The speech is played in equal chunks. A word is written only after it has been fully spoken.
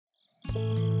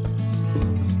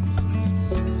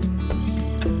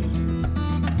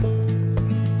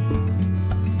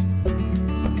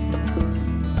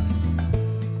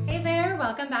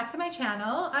my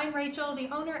channel. I'm Rachel, the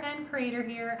owner and creator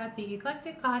here at the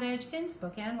Eclectic Cottage in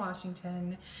Spokane,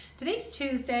 Washington. Today's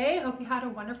Tuesday. Hope you had a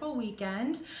wonderful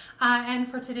weekend. And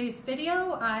for today's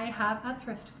video, I have a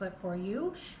thrift clip for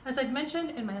you. As I'd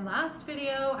mentioned in my last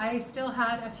video, I still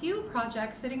had a few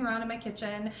projects sitting around in my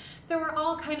kitchen that were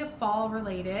all kind of fall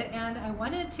related, and I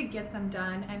wanted to get them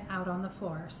done and out on the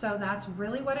floor. So that's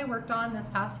really what I worked on this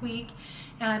past week,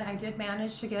 and I did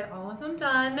manage to get all of them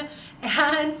done.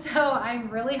 And so I'm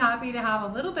really happy to have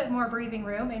a little bit more breathing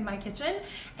room in my kitchen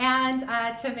and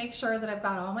to make sure that I've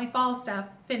got all my fall stuff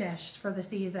finished for the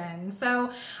season.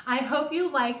 So I hope you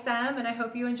like them and I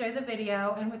hope you enjoy the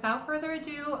video. And without further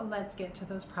ado, let's get to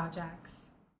those projects.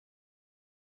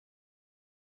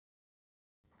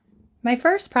 My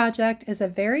first project is a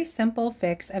very simple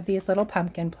fix of these little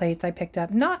pumpkin plates I picked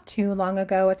up not too long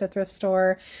ago at the thrift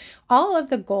store. All of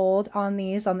the gold on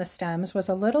these, on the stems, was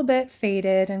a little bit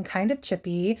faded and kind of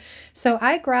chippy. So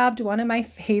I grabbed one of my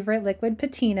favorite liquid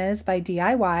patinas by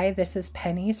DIY. This is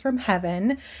Pennies from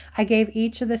Heaven. I gave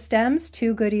each of the stems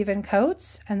 2 good even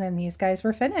coats, and then these guys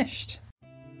were finished.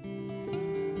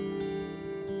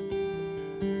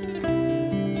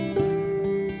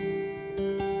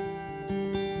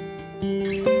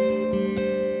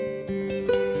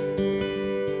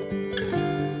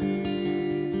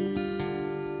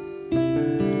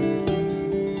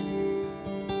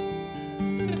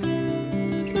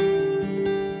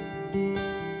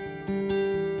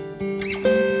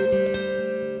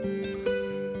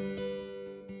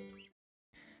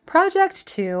 Project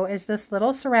 2 is this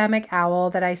little ceramic owl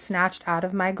that I snatched out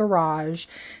of my garage.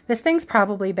 This thing's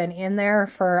probably been in there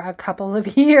for a couple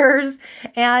of years,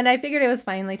 and I figured it was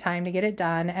finally time to get it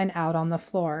done and out on the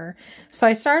floor. So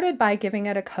I started by giving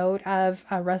it a coat of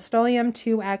a Rustoleum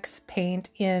 2X paint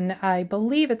in, I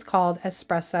believe it's called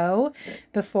Espresso,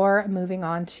 before moving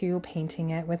on to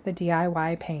painting it with the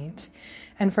DIY paint.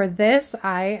 And for this,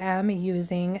 I am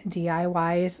using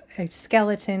DIY's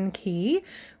Skeleton Key,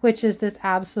 which is this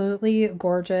absolutely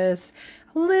gorgeous,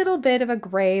 little bit of a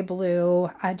gray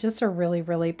blue, just a really,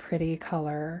 really pretty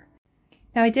color.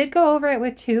 Now I did go over it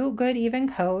with 2 good even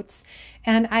coats,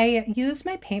 and I used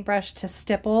my paintbrush to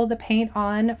stipple the paint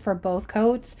on for both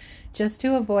coats just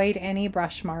to avoid any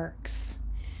brush marks.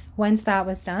 Once that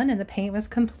was done and the paint was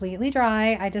completely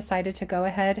dry, I decided to go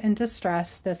ahead and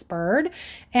distress this bird.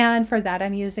 And for that,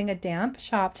 I'm using a damp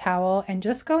shop towel and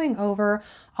just going over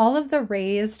all of the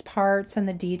raised parts and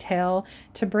the detail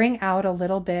to bring out a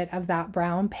little bit of that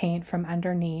brown paint from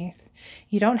underneath.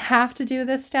 You don't have to do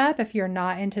this step if you're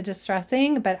not into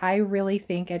distressing, but I really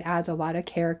think it adds a lot of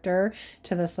character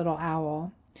to this little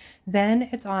owl. Then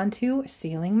it's on to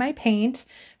sealing my paint.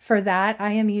 For that,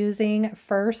 I am using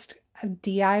first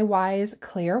DIY's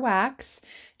clear wax,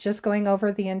 just going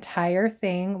over the entire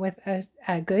thing with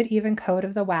a good even coat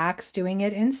of the wax, doing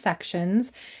it in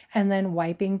sections, and then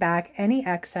wiping back any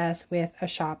excess with a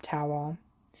shop towel.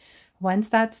 Once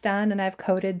that's done and I've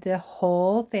coated the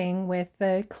whole thing with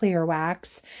the clear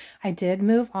wax, I did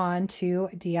move on to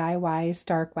DIY's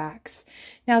dark wax.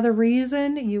 Now the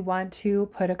reason you want to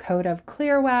put a coat of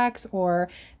clear wax or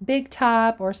Big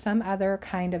Top or some other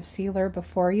kind of sealer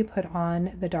before you put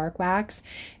on the dark wax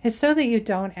is so that you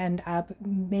don't end up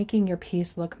making your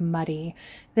piece look muddy.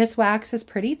 This wax is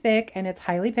pretty thick and it's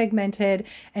highly pigmented,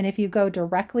 and if you go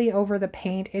directly over the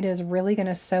paint, it is really going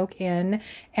to soak in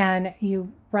and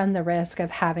you run the risk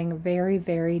of having very,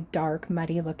 very dark,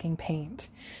 muddy looking paint.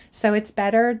 So it's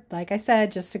better, like I said,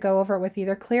 just to go over it with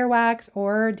either clear wax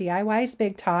or DIY's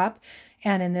Big Top.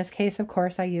 And in this case, of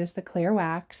course, I use the clear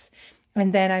wax.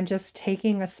 And then I'm just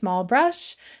taking a small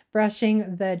brush,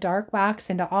 brushing the dark wax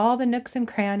into all the nooks and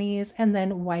crannies, and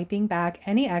then wiping back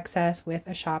any excess with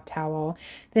a shop towel.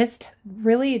 This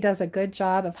really does a good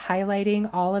job of highlighting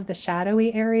all of the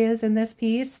shadowy areas in this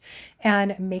piece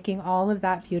and making all of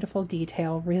that beautiful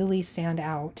detail really stand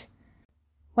out.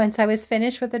 Once I was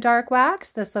finished with the dark wax,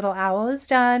 this little owl is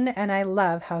done, and I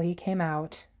love how he came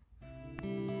out.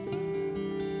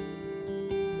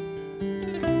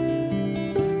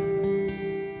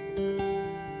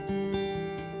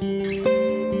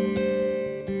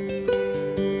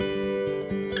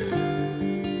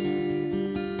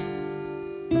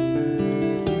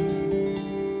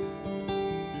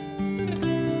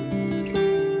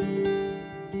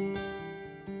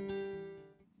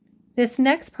 This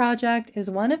next project is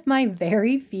one of my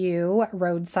very few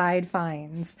roadside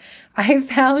finds. I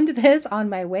found this on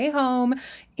my way home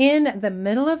in the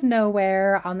middle of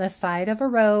nowhere on the side of a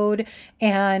road,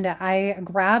 and I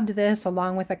grabbed this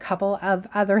along with a couple of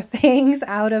other things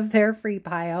out of their free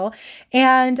pile.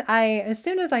 And as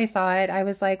soon as I saw it, I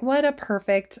was like, what a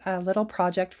perfect little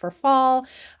project for fall.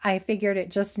 I figured it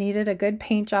just needed a good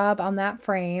paint job on that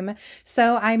frame.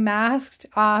 So I masked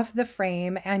off the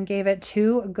frame and gave it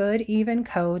 2 good even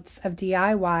coats of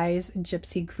DIY's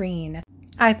Gypsy Green.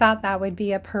 I thought that would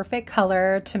be a perfect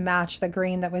color to match the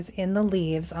green that was in the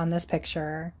leaves on this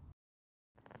picture.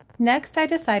 Next, I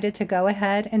decided to go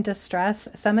ahead and distress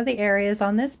some of the areas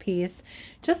on this piece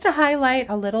just to highlight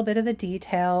a little bit of the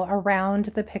detail around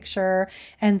the picture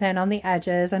and then on the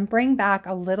edges and bring back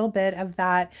a little bit of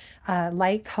that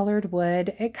light colored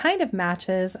wood. It kind of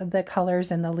matches the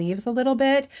colors in the leaves a little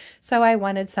bit, so I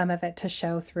wanted some of it to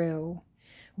show through.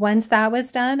 Once that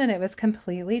was done and it was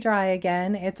completely dry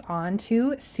again, it's on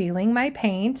to sealing my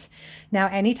paint. Now,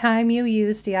 anytime you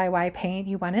use DIY paint,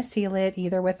 you want to seal it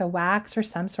either with a wax or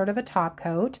some sort of a top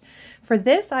coat. For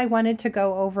this, I wanted to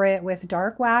go over it with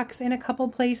dark wax in a couple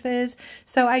places,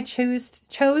 so I chose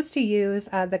to use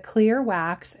the clear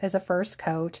wax as a first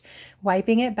coat,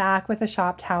 wiping it back with a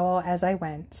shop towel as I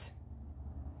went.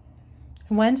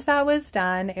 Once that was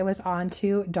done, it was on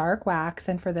to dark wax,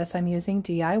 and for this I'm using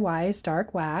DIY's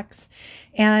dark wax.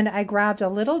 And I grabbed a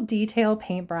little detail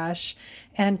paintbrush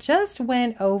and just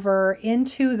went over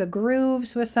into the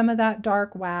grooves with some of that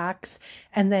dark wax,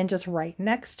 and then just right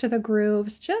next to the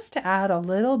grooves just to add a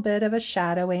little bit of a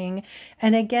shadowing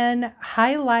and again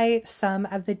highlight some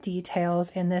of the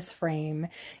details in this frame.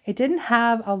 It didn't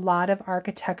have a lot of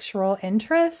architectural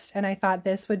interest, and I thought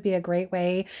this would be a great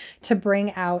way to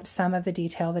bring out some of the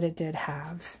detail that it did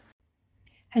have.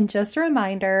 And just a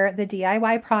reminder, the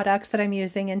DIY products that I'm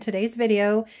using in today's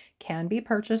video can be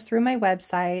purchased through my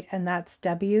website, and that's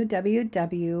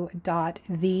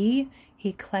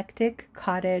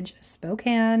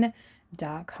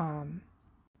www.theeclecticcottagespokane.com.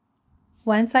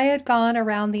 Once I had gone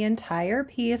around the entire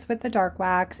piece with the dark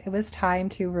wax, it was time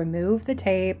to remove the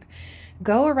tape,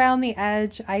 go around the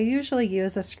edge. I usually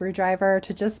use a screwdriver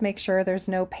to just make sure there's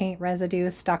no paint residue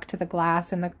stuck to the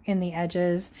glass in the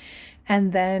edges,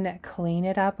 and then clean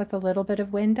it up with a little bit of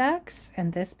Windex,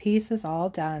 and this piece is all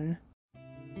done.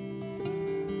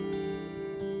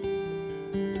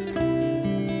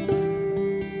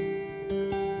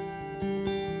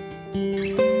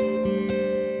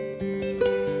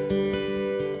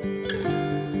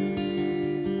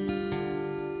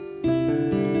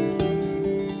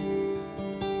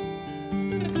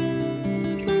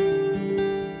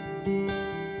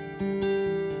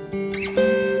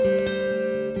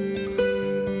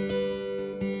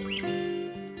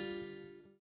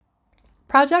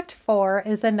 Project 4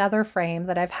 is another frame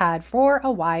that I've had for a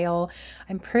while.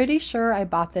 I'm pretty sure I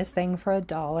bought this thing for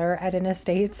 $1 at an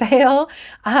estate sale.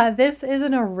 This is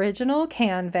an original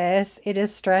canvas. It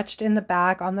is stretched in the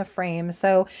back on the frame,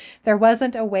 so there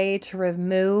wasn't a way to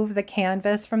remove the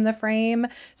canvas from the frame,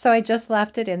 so I just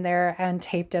left it in there and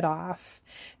taped it off.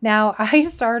 Now, I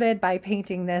started by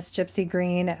painting this Gypsy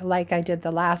Green like I did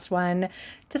the last one,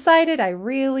 decided I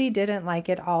really didn't like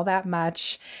it all that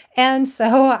much, and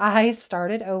so I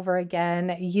started over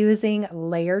again using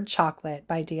Layered Chocolate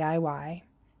by DIY.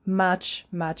 Much,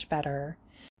 much better.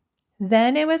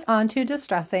 Then it was on to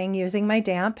distressing using my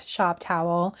damp shop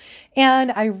towel,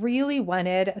 and I really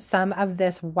wanted some of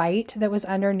this white that was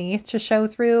underneath to show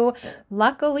through.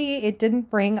 Luckily, it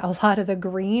didn't bring a lot of the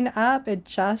green up. It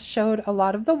just showed a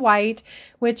lot of the white,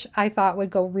 which I thought would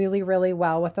go really, really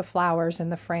well with the flowers in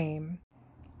the frame.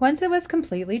 Once it was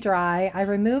completely dry, I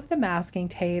removed the masking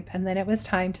tape, and then it was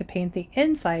time to paint the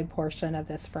inside portion of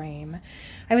this frame.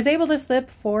 I was able to slip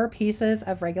 4 pieces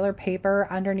of regular paper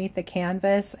underneath the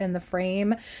canvas in the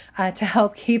frame to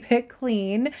help keep it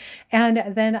clean,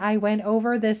 and then I went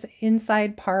over this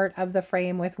inside part of the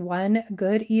frame with 1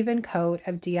 good even coat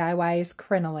of DIY's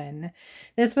Crinoline.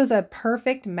 This was a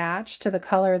perfect match to the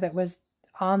color that was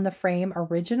on the frame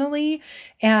originally,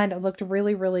 and it looked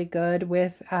really, really good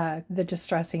with the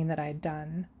distressing that I'd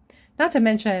done. Not to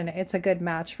mention, it's a good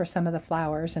match for some of the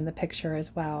flowers in the picture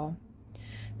as well.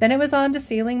 Then it was on to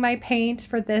sealing my paint.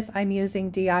 For this, I'm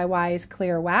using DIY's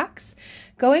clear wax,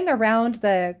 going around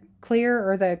the clear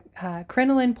or the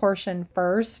crinoline portion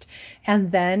first,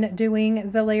 and then doing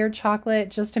the layered chocolate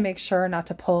just to make sure not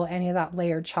to pull any of that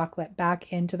layered chocolate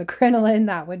back into the crinoline.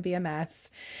 That would be a mess.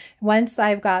 Once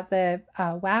I've got the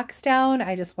wax down,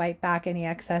 I just wipe back any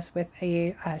excess with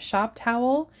a shop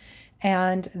towel,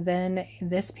 and then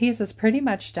this piece is pretty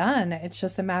much done. It's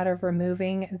just a matter of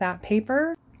removing that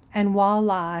paper And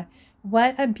voila,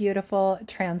 what a beautiful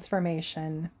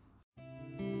transformation.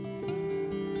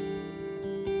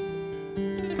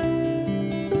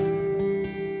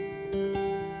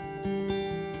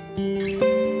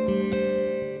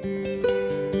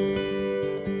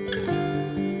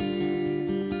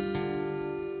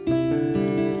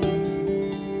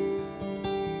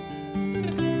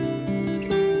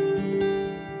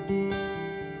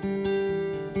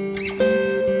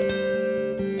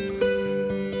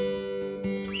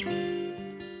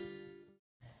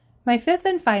 My fifth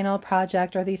and final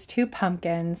project are these two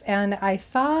pumpkins, and I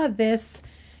saw this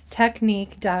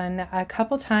technique done a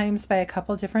couple times by a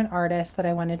couple different artists that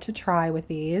I wanted to try with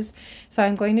these. So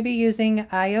I'm going to be using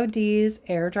IOD's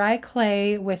Air Dry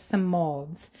Clay with some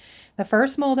molds. The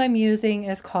first mold I'm using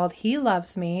is called He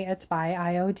Loves Me. It's by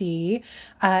IOD,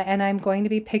 and I'm going to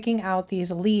be picking out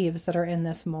these leaves that are in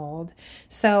this mold.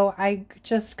 So I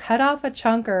just cut off a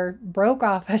chunk, or broke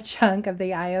off a chunk of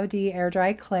the IOD Air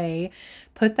Dry Clay,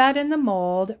 put that in the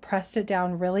mold, pressed it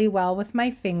down really well with my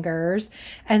fingers,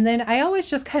 and then I always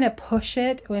just kind of push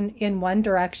it in one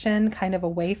direction, kind of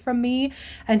away from me,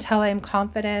 until I'm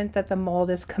confident that the mold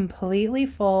is completely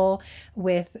full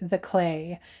with the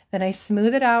clay. Then I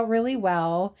smooth it out really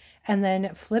well, and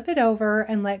then flip it over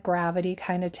and let gravity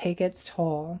kind of take its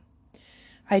toll.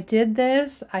 I did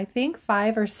this, I think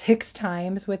 5 or 6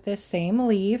 times with this same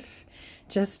leaf,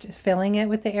 just filling it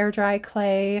with the air dry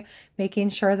clay,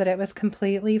 making sure that it was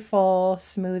completely full,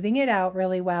 smoothing it out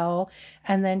really well,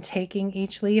 and then taking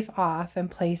each leaf off and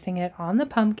placing it on the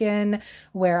pumpkin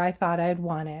where I thought I'd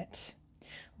want it.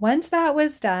 Once that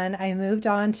was done, I moved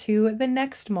on to the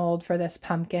next mold for this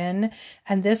pumpkin,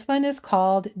 and this one is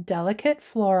called Delicate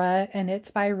Flora, and it's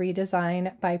by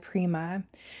ReDesign by Prima.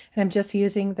 And I'm just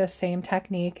using the same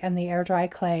technique and the air dry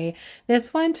clay.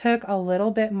 This one took a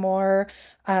little bit more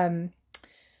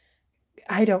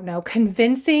I don't know,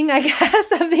 convincing, I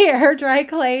guess, of the air dry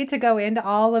clay to go into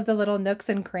all of the little nooks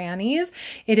and crannies.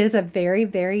 It is a very,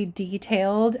 very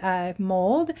detailed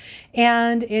mold,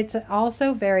 and it's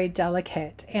also very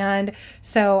delicate. And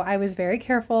so I was very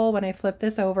careful when I flipped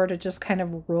this over to just kind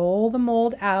of roll the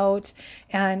mold out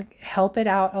and help it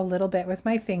out a little bit with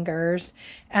my fingers.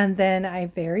 And then I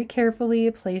very carefully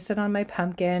placed it on my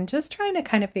pumpkin, just trying to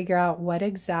kind of figure out what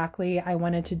exactly I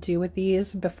wanted to do with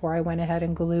these before I went ahead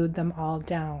and glued them all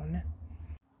down.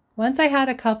 Once I had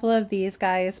a couple of these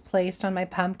guys placed on my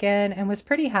pumpkin and was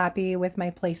pretty happy with my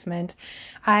placement,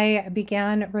 I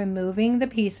began removing the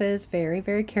pieces very,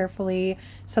 very carefully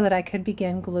so that I could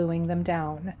begin gluing them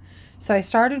down. So I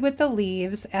started with the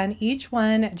leaves, and each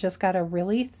one just got a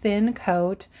really thin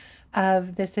coat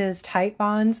of, this is Tight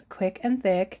Bonds Quick and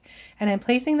Thick, and I'm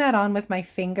placing that on with my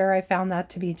finger. I found that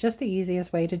to be just the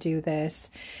easiest way to do this,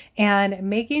 and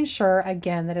making sure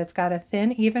again that it's got a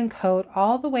thin even coat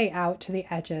all the way out to the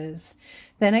edges.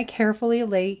 Then I carefully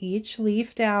lay each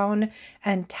leaf down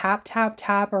and tap, tap,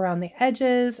 tap around the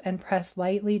edges and press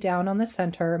lightly down on the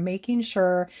center, making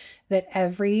sure that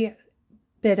every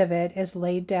bit of it is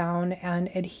laid down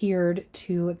and adhered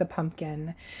to the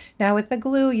pumpkin. Now with the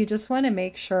glue, you just want to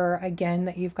make sure again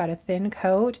that you've got a thin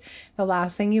coat. The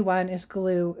last thing you want is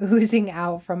glue oozing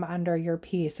out from under your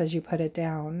piece as you put it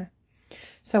down.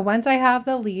 So once I have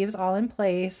the leaves all in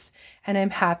place and I'm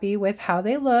happy with how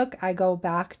they look, I go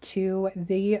back to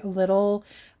the little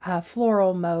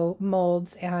floral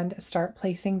molds and start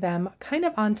placing them kind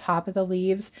of on top of the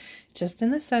leaves, just in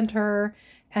the center.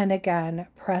 And again,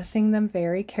 pressing them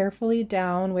very carefully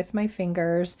down with my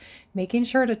fingers, making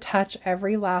sure to touch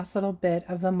every last little bit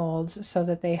of the molds so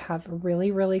that they have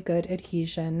really, really good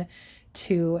adhesion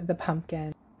to the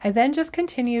pumpkin. I then just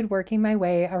continued working my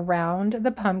way around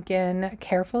the pumpkin,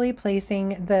 carefully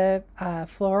placing the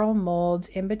floral molds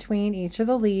in between each of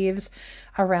the leaves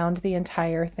around the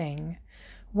entire thing.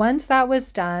 Once that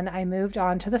was done, I moved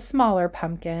on to the smaller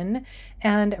pumpkin,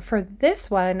 and for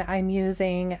this one, I'm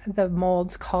using the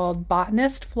molds called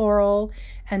Botanist Floral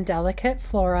and Delicate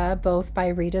Flora, both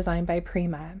by ReDesign by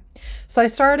Prima. So I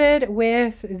started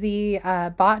with the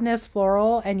Botanist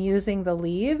Floral and using the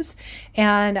leaves,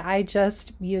 and I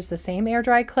just used the same air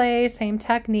dry clay, same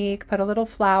technique, put a little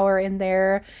flower in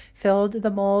there, filled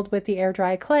the mold with the air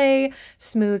dry clay,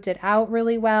 smoothed it out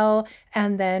really well,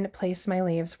 and then placed my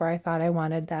leaves where I thought I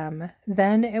wanted them.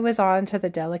 Then it was on to the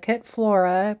Delicate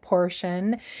Flora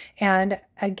portion, and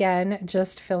again,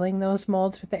 just filling those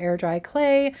molds with the air dry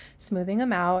clay, smoothing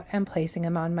them out, and placing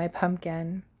them on my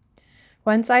pumpkin.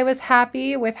 Once I was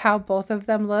happy with how both of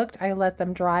them looked, I let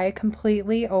them dry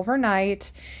completely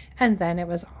overnight, and then it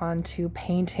was on to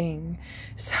painting.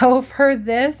 So for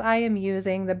this, I am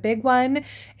using, the big one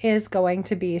is going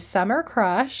to be Summer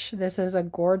Crush. This is a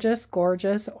gorgeous,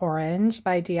 gorgeous orange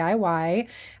by DIY.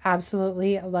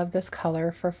 Absolutely love this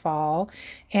color for fall.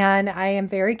 And I am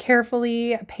very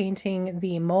carefully painting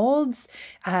the molds,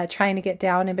 trying to get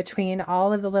down in between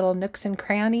all of the little nooks and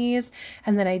crannies.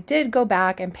 And then I did go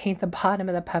back and paint the bottom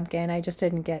of the pumpkin. I just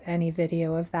didn't get any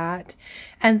video of that.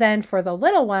 And then for the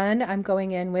little one, I'm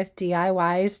going in with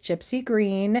DIY's Gypsy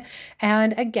Green.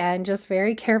 And again, just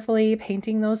very carefully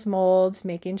painting those molds,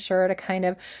 making sure to kind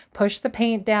of push the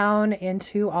paint down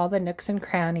into all the nooks and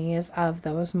crannies of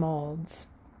those molds.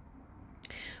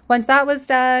 Once that was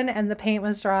done and the paint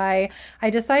was dry, I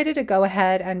decided to go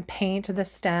ahead and paint the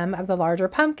stem of the larger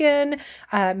pumpkin,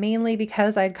 mainly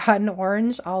because I'd gotten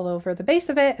orange all over the base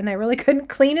of it and I really couldn't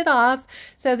clean it off.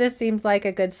 So this seemed like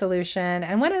a good solution.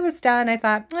 And when I was done, I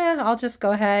thought, I'll just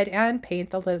go ahead and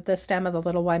paint the stem of the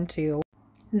little one too.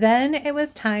 Then it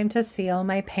was time to seal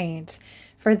my paint.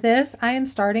 For this, I am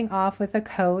starting off with a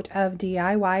coat of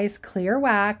DIY's clear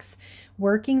wax,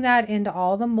 working that into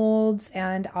all the molds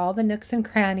and all the nooks and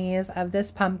crannies of this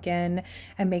pumpkin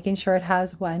and making sure it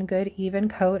has one good even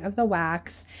coat of the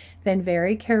wax, then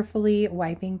very carefully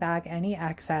wiping back any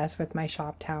excess with my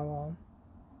shop towel.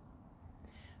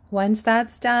 Once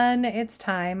that's done, it's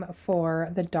time for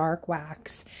the dark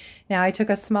wax. Now I took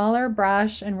a smaller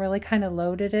brush and really kind of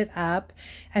loaded it up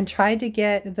and tried to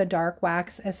get the dark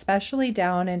wax especially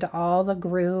down into all the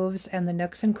grooves and the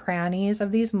nooks and crannies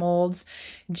of these molds,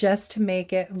 just to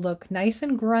make it look nice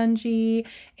and grungy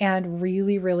and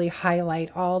really, really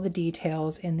highlight all the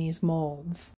details in these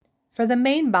molds. For the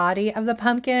main body of the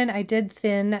pumpkin, I did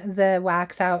thin the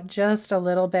wax out just a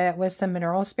little bit with some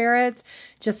mineral spirits,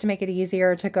 just to make it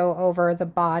easier to go over the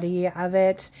body of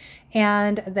it.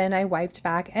 And then I wiped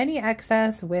back any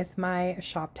excess with my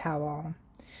shop towel.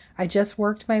 I just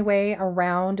worked my way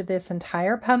around this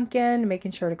entire pumpkin,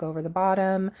 making sure to go over the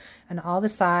bottom and all the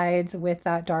sides with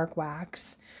that dark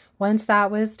wax. Once that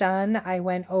was done, I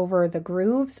went over the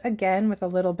grooves again with a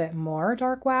little bit more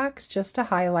dark wax just to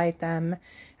highlight them.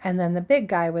 And then the big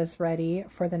guy was ready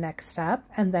for the next step.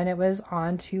 And then it was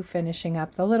on to finishing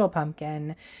up the little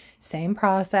pumpkin. Same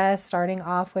process, starting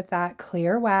off with that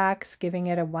clear wax, giving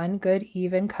it a one good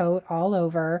even coat all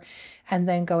over, and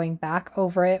then going back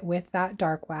over it with that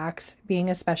dark wax, being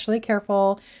especially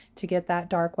careful to get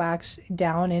that dark wax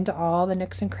down into all the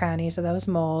nooks and crannies of those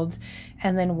molds,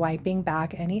 and then wiping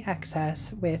back any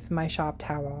excess with my shop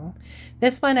towel.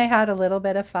 This one I had a little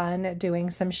bit of fun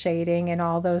doing some shading in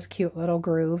all those cute little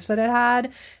grooves that it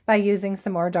had by using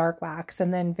some more dark wax,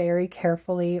 and then very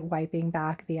carefully wiping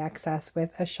back the excess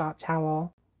with a shop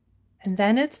towel. And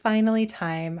then it's finally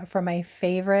time for my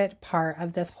favorite part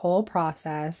of this whole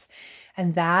process,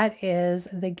 and that is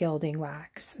the gilding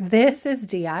wax. This is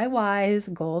DIY's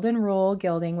Golden Rule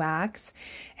gilding wax,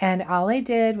 and all I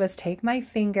did was take my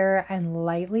finger and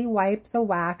lightly wipe the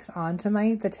wax onto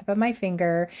the tip of my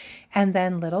finger, and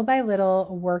then little by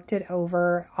little worked it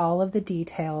over all of the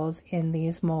details in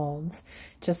these molds,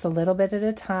 just a little bit at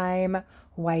a time,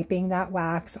 wiping that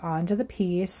wax onto the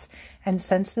piece. And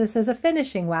since this is a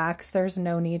finishing wax, there's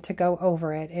no need to go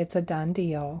over it. It's a done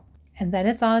deal. And then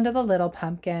it's on to the little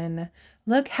pumpkin.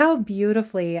 Look how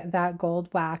beautifully that gold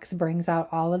wax brings out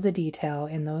all of the detail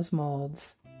in those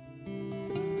molds.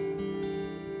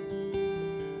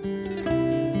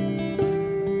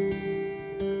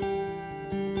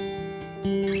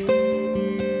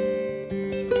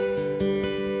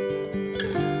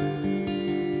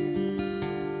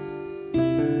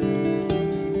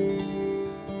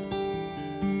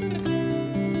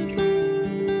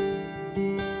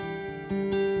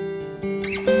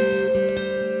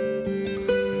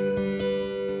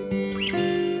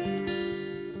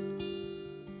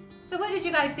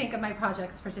 Guys think of my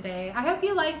projects for today. I hope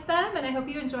you liked them and I hope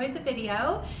you enjoyed the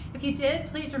video. If you did,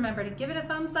 please remember to give it a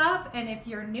thumbs up, and if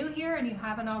you're new here and you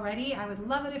haven't already, I would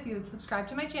love it if you would subscribe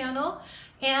to my channel.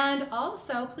 And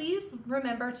also please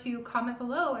remember to comment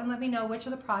below and let me know which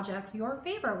of the projects your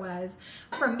favorite was.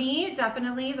 For me,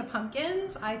 definitely the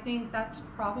pumpkins. I think that's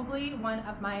probably one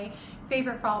of my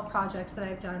favorite fall projects that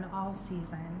I've done all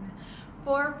season.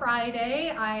 For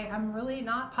Friday, I am really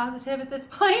not positive at this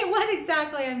point what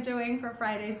exactly I'm doing for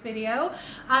Friday's video.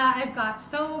 I've got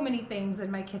so many things in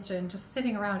my kitchen just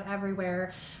sitting around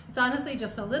everywhere. It's honestly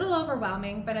just a little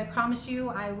overwhelming, but I promise you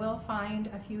I will find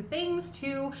a few things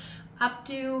to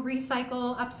updo,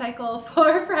 recycle, upcycle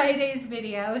for Friday's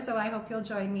video, so I hope you'll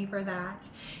join me for that.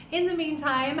 In the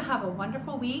meantime, have a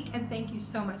wonderful week, and thank you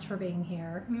so much for being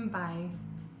here. Bye.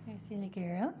 There's silly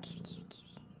girl.